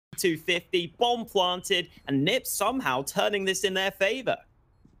250, bomb planted, and Nip somehow turning this in their favor.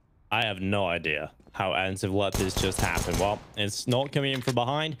 I have no idea how Ants have let this just happen. Well, it's not coming in from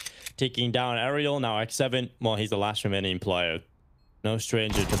behind, taking down Ariel. Now xseveN, well, he's the last remaining player. No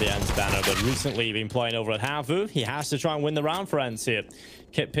stranger to the Ants banner, but recently been playing over at Havu. He has to try and win the round for Ants here.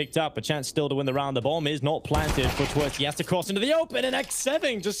 Kit picked up a chance still to win the round. The bomb is not planted for Twist. He has to cross into the open, and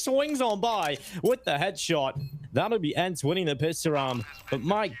xseveN just swings on by with the headshot. That'll be Ants winning the pistol round. But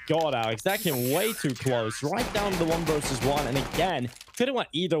my God, Alex, that came way too close. Right down to the 1 versus 1. And again, could have went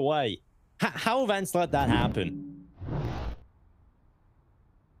either way. How have Ants let that happen?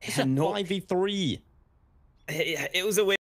 It's a 5v3. It was a weird